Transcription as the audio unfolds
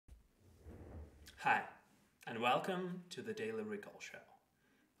Hi, and welcome to the Daily Recall Show.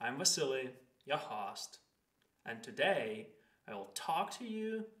 I'm Vasily, your host, and today I will talk to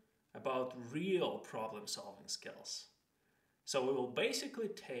you about real problem-solving skills. So we will basically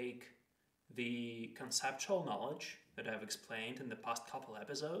take the conceptual knowledge that I've explained in the past couple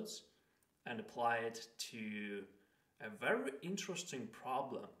episodes and apply it to a very interesting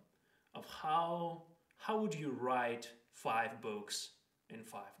problem of how would you write 5 books in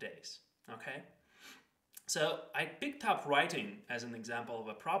 5 days, okay? So I picked up writing as an example of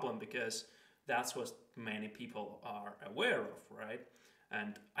a problem because that's what many people are aware of, right?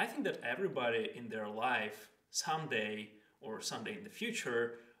 And I think that everybody in their life someday or someday in the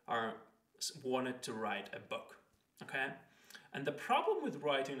future are wanted to write a book, okay? And the problem with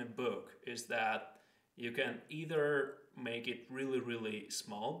writing a book is that you can either make it really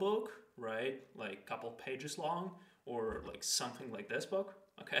small book, right? Like a couple pages long, or like something like this book,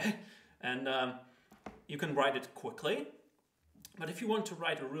 okay? And you can write it quickly, but if you want to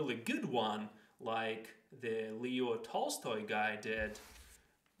write a really good one, like the Leo Tolstoy guy did,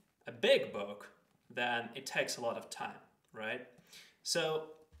 a big book, then it takes a lot of time, right? So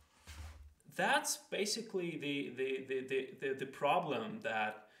that's basically the problem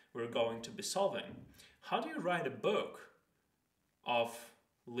that we're going to be solving. How do you write a book of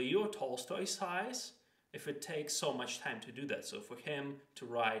Leo Tolstoy size if it takes so much time to do that? So for him to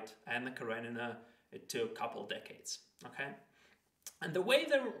write Anna Karenina, it took a couple decades, okay? And the way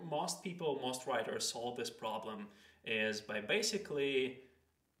that most writers solve this problem is by basically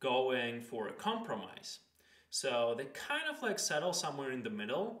going for a compromise. So they kind of like settle somewhere in the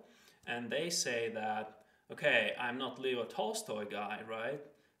middle and they say that, okay, I'm not Leo Tolstoy guy, right?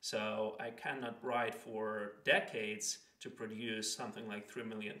 So I cannot write for decades to produce something like 3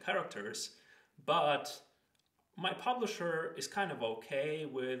 million characters, but my publisher is kind of okay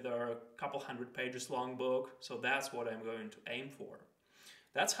with a couple hundred pages long book, so that's what I'm going to aim for.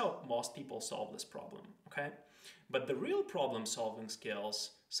 That's how most people solve this problem, okay? But the real problem-solving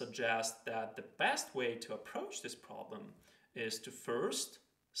skills suggest that the best way to approach this problem is to first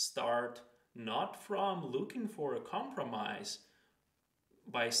start not from looking for a compromise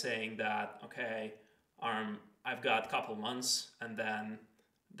by saying that, okay, I've got a couple months and then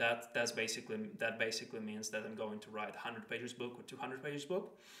that basically means that I'm going to write a 100 pages book or 200 pages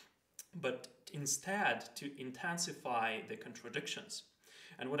book, but instead to intensify the contradictions.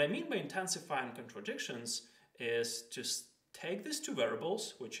 And what I mean by intensifying contradictions is just take these two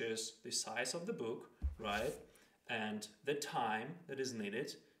variables, which is the size of the book, right, and the time that is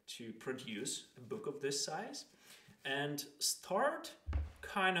needed to produce a book of this size, and start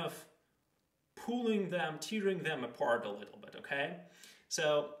kind of pulling them, tearing them apart a little bit, okay?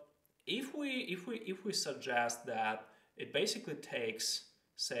 So if we suggest that it basically takes,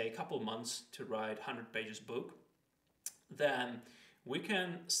 say, a couple months to write 100 pages book, then we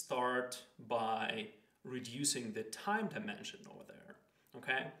can start by reducing the time dimension over there,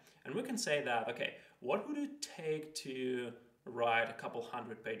 okay? And we can say that, okay, what would it take to write a couple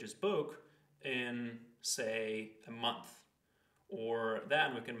 100 pages book in, say, a month? Or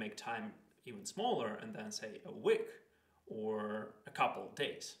then we can make time even smaller and then say a week or a couple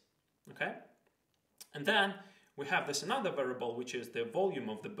days, okay? And then we have this another variable, which is the volume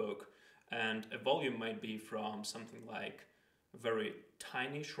of the book. And a volume might be from something like a very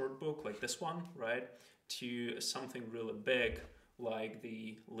tiny short book like this one, right, to something really big like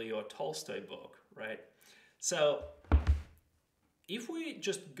the Leo Tolstoy book, right? So if we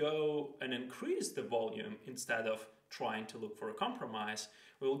just go and increase the volume instead of trying to look for a compromise,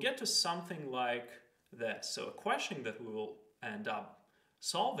 we will get to something like this. So a question that we will end up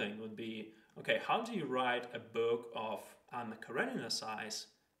solving would be, okay, how do you write a book of Anna Karenina size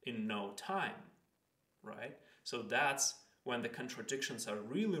in no time, right? So that's when the contradictions are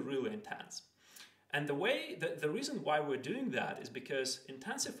really intense. And the reason why we're doing that is because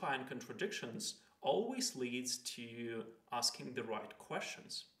intensifying contradictions always leads to asking the right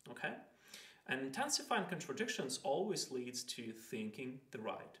questions, okay? And intensifying contradictions always leads to thinking the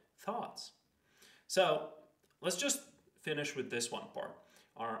right thoughts. So let's just finish with this one part.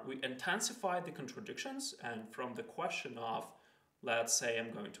 We intensified the contradictions, and from the question of, let's say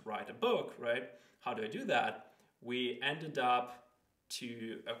I'm going to write a book, right? How do I do that? We ended up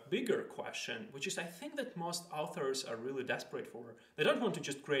to a bigger question, which is I think that most authors are really desperate for. They don't want to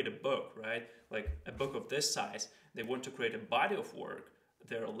just create a book, right? Like a book of this size. They want to create a body of work,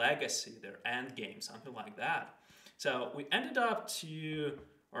 their legacy, their end game, something like that. So we ended up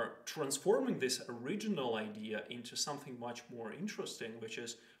transforming this original idea into something much more interesting, which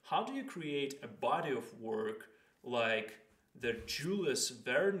is how do you create a body of work like the Jules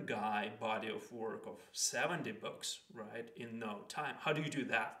Verne guy body of work of 70 books, right, in no time? How do you do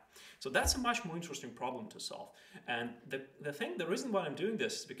that? So that's a much more interesting problem to solve. And the reason why I'm doing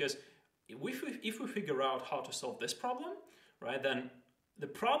this is because if we figure out how to solve this problem, right, then the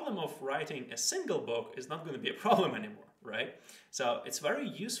problem of writing a single book is not going to be a problem anymore, right? So it's very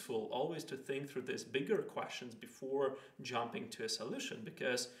useful always to think through these bigger questions before jumping to a solution,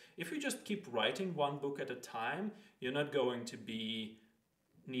 because if you just keep writing one book at a time, you're not going to be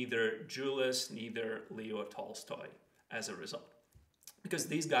neither Jules, neither Leo Tolstoy as a result. Because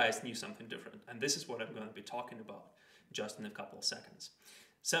these guys knew something different, and this is what I'm going to be talking about just in a couple of seconds.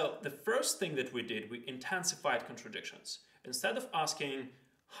 So the first thing that we did, we intensified contradictions. Instead of asking,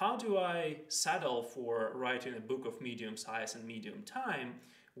 how do I settle for writing a book of medium size and medium time,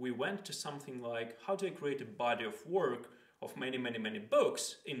 we went to something like, how do I create a body of work of many, many, many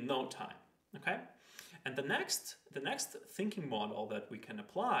books in no time, okay? And the next thinking model that we can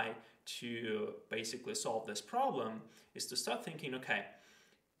apply to basically solve this problem is to start thinking, okay,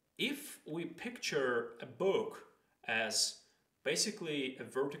 if we picture a book as basically a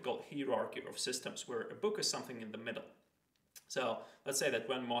vertical hierarchy of systems where a book is something in the middle. So let's say that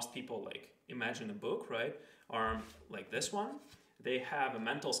when most people imagine a book, right, or like this one, they have a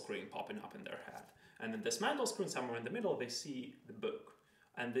mental screen popping up in their head. And in this mental screen somewhere in the middle, they see the book.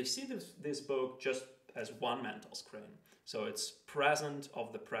 And they see this book just as one mental screen. So it's present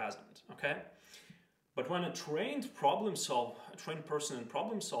of the present, okay? But when a trained person in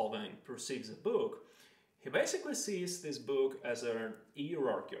problem solving perceives a book, he basically sees this book as an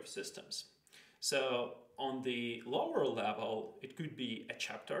hierarchy of systems. So on the lower level, it could be a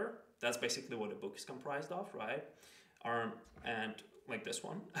chapter. That's basically what a book is comprised of, right? And like this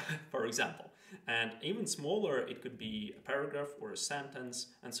one, for example. And even smaller, it could be a paragraph or a sentence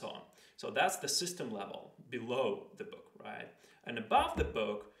and so on. So that's the system level below the book, right? And above the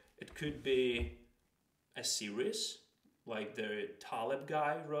book, it could be a series, like the Taleb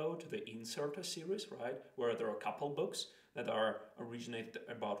guy wrote, the Inserter series, right? Where there are a couple books that are originated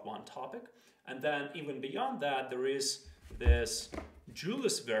about one topic. And then even beyond that, there is this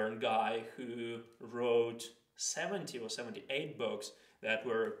Jules Verne guy who wrote 70 or 78 books that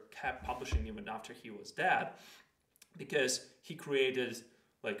were kept publishing even after he was dead, because he created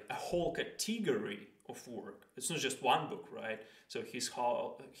like a whole category of work. It's not just one book, right? So his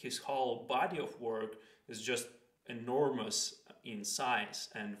whole body of work is just enormous in size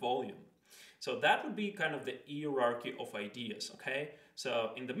and volume. So that would be kind of the hierarchy of ideas, okay?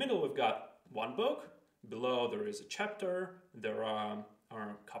 So in the middle, we've got one book. Below, there is a chapter. There are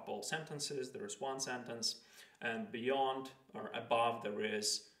a couple sentences. There is one sentence. And beyond or above, there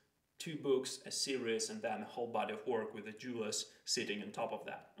is two books, a series, and then a whole body of work with a Jules sitting on top of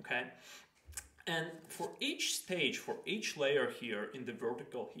that, okay? And for each stage, for each layer here in the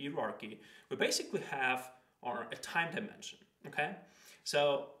vertical hierarchy, we basically have a time dimension, okay?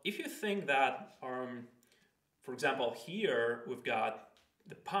 So if you think that, for example, here we've got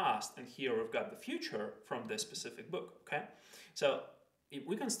the past and here we've got the future from this specific book, okay? So if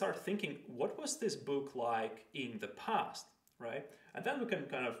we can start thinking, what was this book like in the past, right? And then we can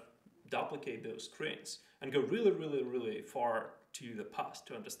kind of duplicate those screens and go really, really, really far to the past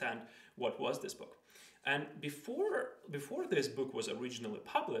to understand what was this book. And before this book was originally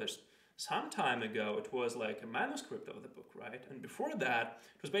published, some time ago, it was like a manuscript of the book, right? And before that,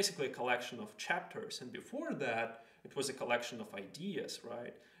 it was basically a collection of chapters. And before that, it was a collection of ideas,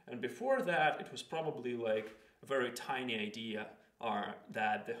 right? And before that, it was probably like a very tiny idea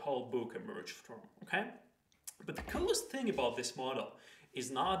that the whole book emerged from, okay? But the coolest thing about this model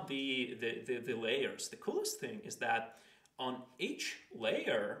is not the layers. The coolest thing is that on each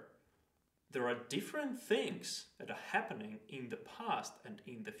layer, there are different things that are happening in the past and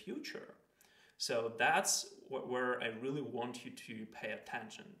in the future. So that's where I really want you to pay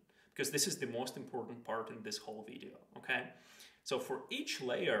attention, because this is the most important part in this whole video, okay? So for each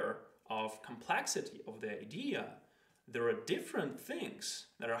layer of complexity of the idea, there are different things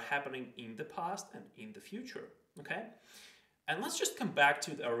that are happening in the past and in the future, okay? And let's just come back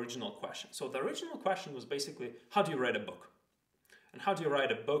to the original question. So the original question was basically, how do you write a book? And how do you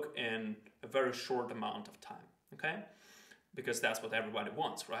write a book in a very short amount of time, okay? Because that's what everybody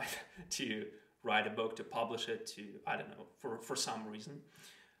wants, right? To write a book, to publish it, to, I don't know, for some reason.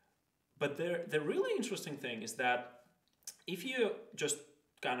 But the really interesting thing is that if you just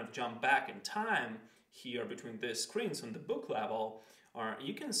kind of jump back in time here between these screens on the book level,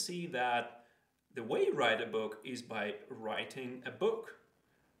 you can see that the way you write a book is by writing a book.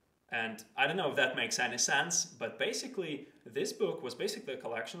 And I don't know if that makes any sense, but basically this book was basically a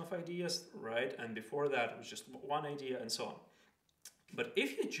collection of ideas, right? And before that it was just one idea and so on. But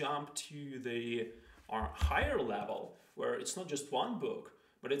if you jump to the higher level, where it's not just one book,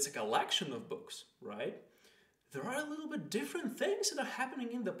 but it's a collection of books, right? There are a little bit different things that are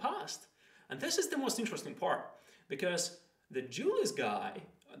happening in the past. And this is the most interesting part, because the Jules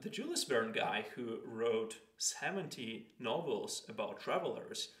Verne guy who wrote 70 novels about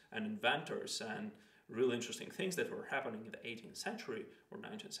travelers and inventors and really interesting things that were happening in the 18th century or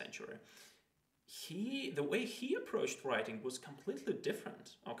 19th century, the way he approached writing was completely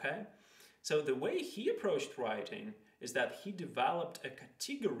different, okay? So the way he approached writing is that he developed a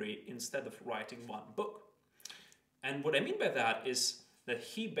category instead of writing one book. And what I mean by that is that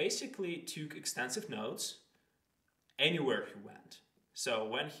he basically took extensive notes anywhere he went. So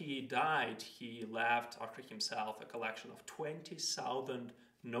when he died, he left after himself a collection of 20,000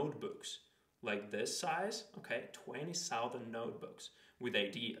 notebooks, like this size, okay, 20,000 notebooks with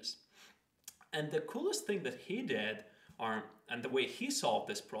ideas. And the coolest thing that he did, and the way he solved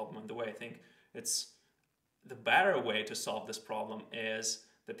this problem, and the way I think it's the better way to solve this problem, is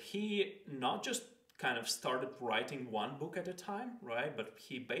that he not just kind of started writing one book at a time, right? But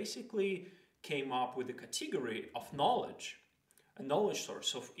he basically came up with a category of knowledge, a knowledge source.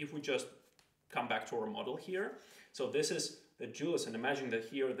 So if we just come back to our model here, so this is the Jules, and imagine that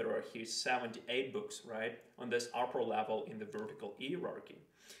here there are his 78 books, right? On this upper level in the vertical hierarchy.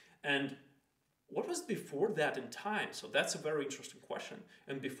 And what was before that in time? So that's a very interesting question.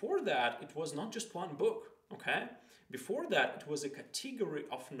 And before that, it was not just one book, okay? Before that, it was a category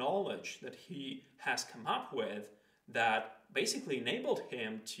of knowledge that he has come up with that basically enabled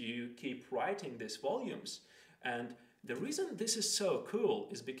him to keep writing these volumes. And the reason this is so cool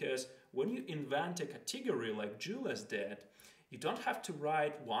is because when you invent a category like Jules did, you don't have to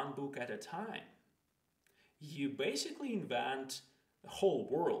write one book at a time. You basically invent a whole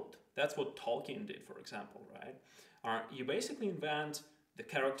world. That's what Tolkien did, for example, right? You basically invent the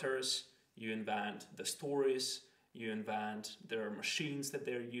characters, you invent the stories, you invent their machines that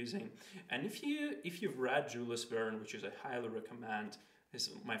they're using. And if you've read Jules Verne, which is I highly recommend, he's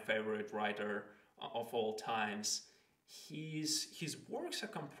my favorite writer of all times, his works are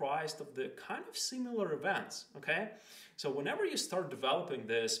comprised of the kind of similar events, okay? So whenever you start developing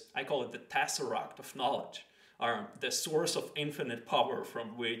this, I call it the tesseract of knowledge, or the source of infinite power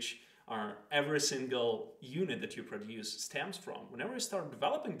from which every single unit that you produce stems from. Whenever you start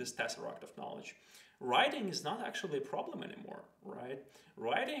developing this tesseract of knowledge, writing is not actually a problem anymore, right?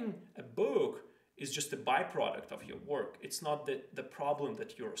 Writing a book is just a byproduct of your work. It's not the problem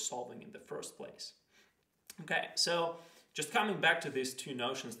that you're solving in the first place. Okay, so just coming back to these two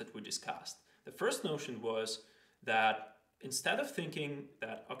notions that we discussed. The first notion was that instead of thinking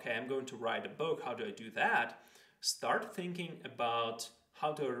that, okay, I'm going to write a book, how do I do that? Start thinking about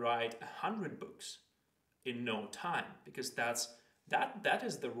how to write 100 books in no time, because that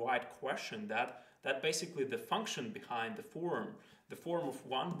is the right question. That basically the function behind the form. The form of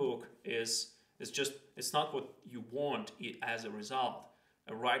one book is just, it's not what you want as a result.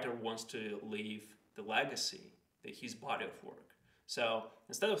 A writer wants to leave the legacy, his body of work. So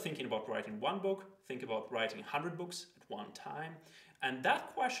instead of thinking about writing one book, think about writing 100 books at one time. And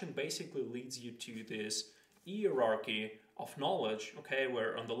that question basically leads you to this hierarchy of knowledge, okay,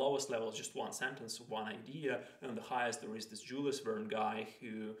 where on the lowest level is just one sentence, one idea, and on the highest there is this Jules Verne guy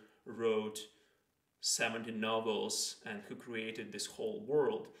who wrote 70 novels and who created this whole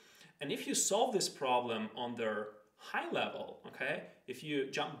world. And if you solve this problem on their high level, okay, if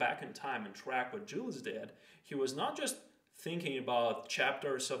you jump back in time and track what Jules did, he was not just thinking about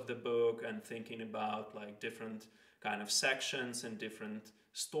chapters of the book and thinking about like different kind of sections and different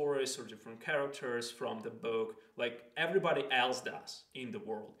stories or different characters from the book like everybody else does in the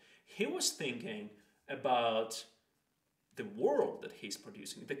world. He was thinking about the world that he's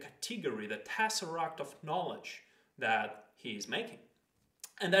producing, the category, the tesseract of knowledge that he is making.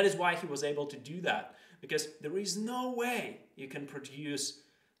 And that is why he was able to do that, because there is no way you can produce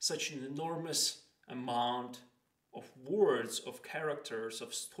such an enormous amount of words, of characters,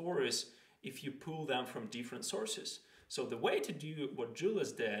 of stories if you pull them from different sources. So the way to do what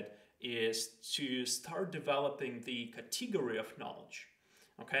Jules did is to start developing the category of knowledge,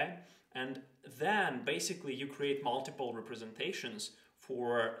 okay? And then basically you create multiple representations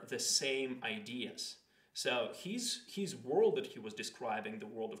for the same ideas. So his world that he was describing, the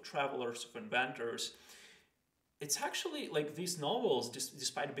world of travelers, of inventors, it's actually like these novels,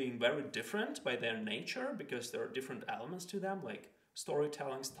 despite being very different by their nature, because there are different elements to them, like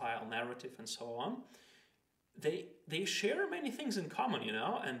storytelling style, narrative, and so on, they share many things in common, you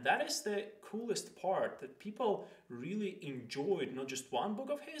know, and that is the coolest part, that people really enjoyed not just one book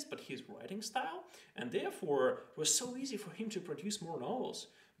of his, but his writing style, and therefore it was so easy for him to produce more novels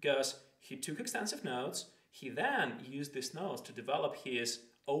because he took extensive notes. He then used these notes to develop his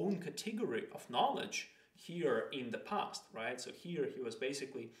own category of knowledge here in the past, right? So here he was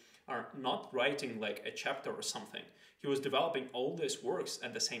basically not writing like a chapter or something. He was developing all these works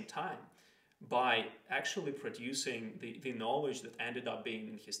at the same time by actually producing the knowledge that ended up being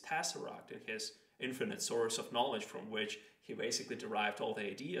in his tesseract, in his infinite source of knowledge from which he basically derived all the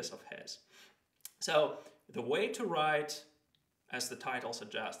ideas of his. So the way to write, as the title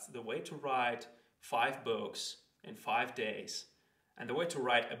suggests, the way to write 5 books in 5 days, and the way to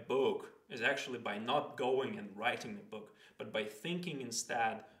write a book is actually by not going and writing a book, but by thinking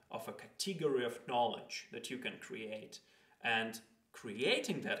instead of a category of knowledge that you can create, and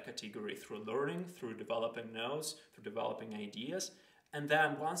creating that category through learning, through developing notes, through developing ideas. And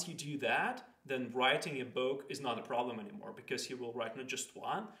then once you do that, then writing a book is not a problem anymore, because you will write not just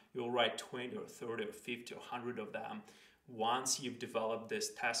one, you will write 20 or 30 or 50 or 100 of them once you've developed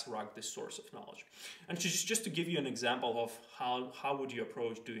this tesseract, this source of knowledge. And just to give you an example of how would you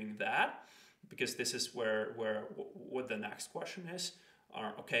approach doing that, because this is what the next question is.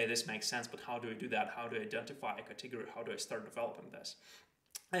 Okay, this makes sense, but how do I do that? How do I identify a category? How do I start developing this?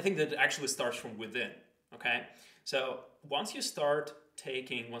 I think that it actually starts from within, okay? So once you start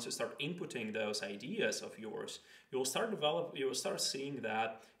inputting those ideas of yours, you will start seeing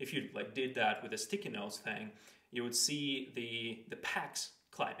that if you did that with a sticky notes thing, you would see the packs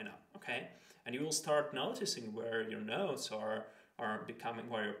climbing up, okay? And you will start noticing where your notes are becoming,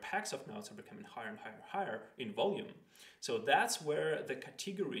 where your packs of notes are becoming higher and higher and higher in volume. So that's where the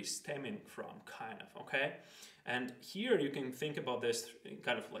category is stemming from, kind of, okay? And here you can think about this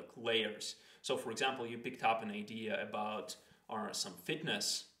kind of like layers. So for example, you picked up an idea about some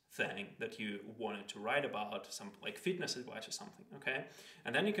fitness thing that you wanted to write about, some like fitness advice or something, okay?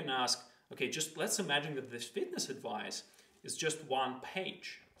 And then you can ask, okay, just let's imagine that this fitness advice is just one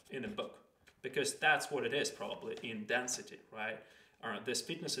page in a book, because that's what it is probably in density, right? This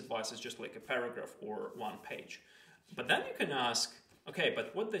fitness advice is just like a paragraph or one page. But then you can ask, okay,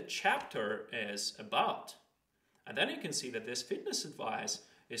 but what the chapter is about. And then you can see that this fitness advice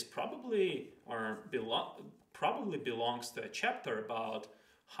is probably belongs to a chapter about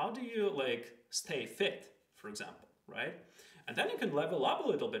how do you stay fit, for example, right? And then you can level up a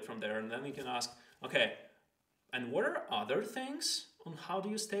little bit from there, and then you can ask, okay, and what are other things on how do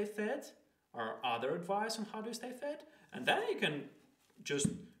you stay fit? Or other advice on how do you stay fit? And then you can just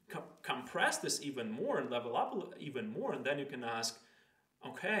compress this even more and level up even more, and then you can ask,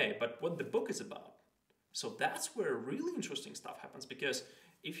 okay, but what the book is about. So that's where really interesting stuff happens, because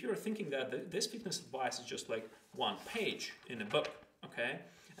if you're thinking that this fitness advice is just like one page in a book, okay,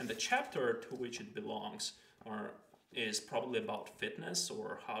 and the chapter to which it belongs is probably about fitness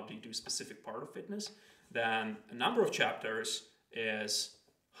or how do you do a specific part of fitness, then a number of chapters is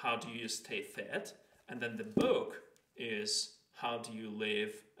how do you stay fit, and then the book is how do you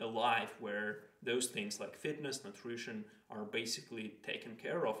live a life where those things like fitness, nutrition are basically taken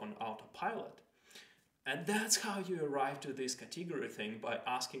care of on autopilot. And that's how you arrive to this category thing, by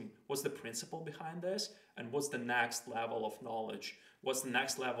asking what's the principle behind this, and what's the next level of knowledge, what's the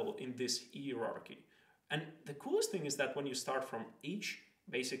next level in this hierarchy. And the coolest thing is that when you start from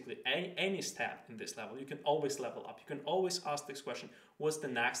basically any step in this level, you can always level up. You can always ask this question, what's the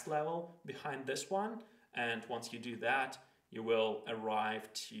next level behind this one? And once you do that, you will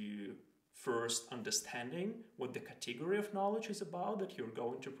arrive to first understanding what the category of knowledge is about that you're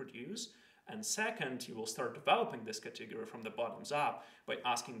going to produce. And second, you will start developing this category from the bottoms up by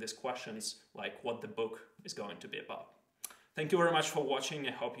asking these questions like what the book is going to be about. Thank you very much for watching.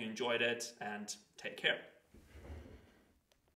 I hope you enjoyed it, and take care.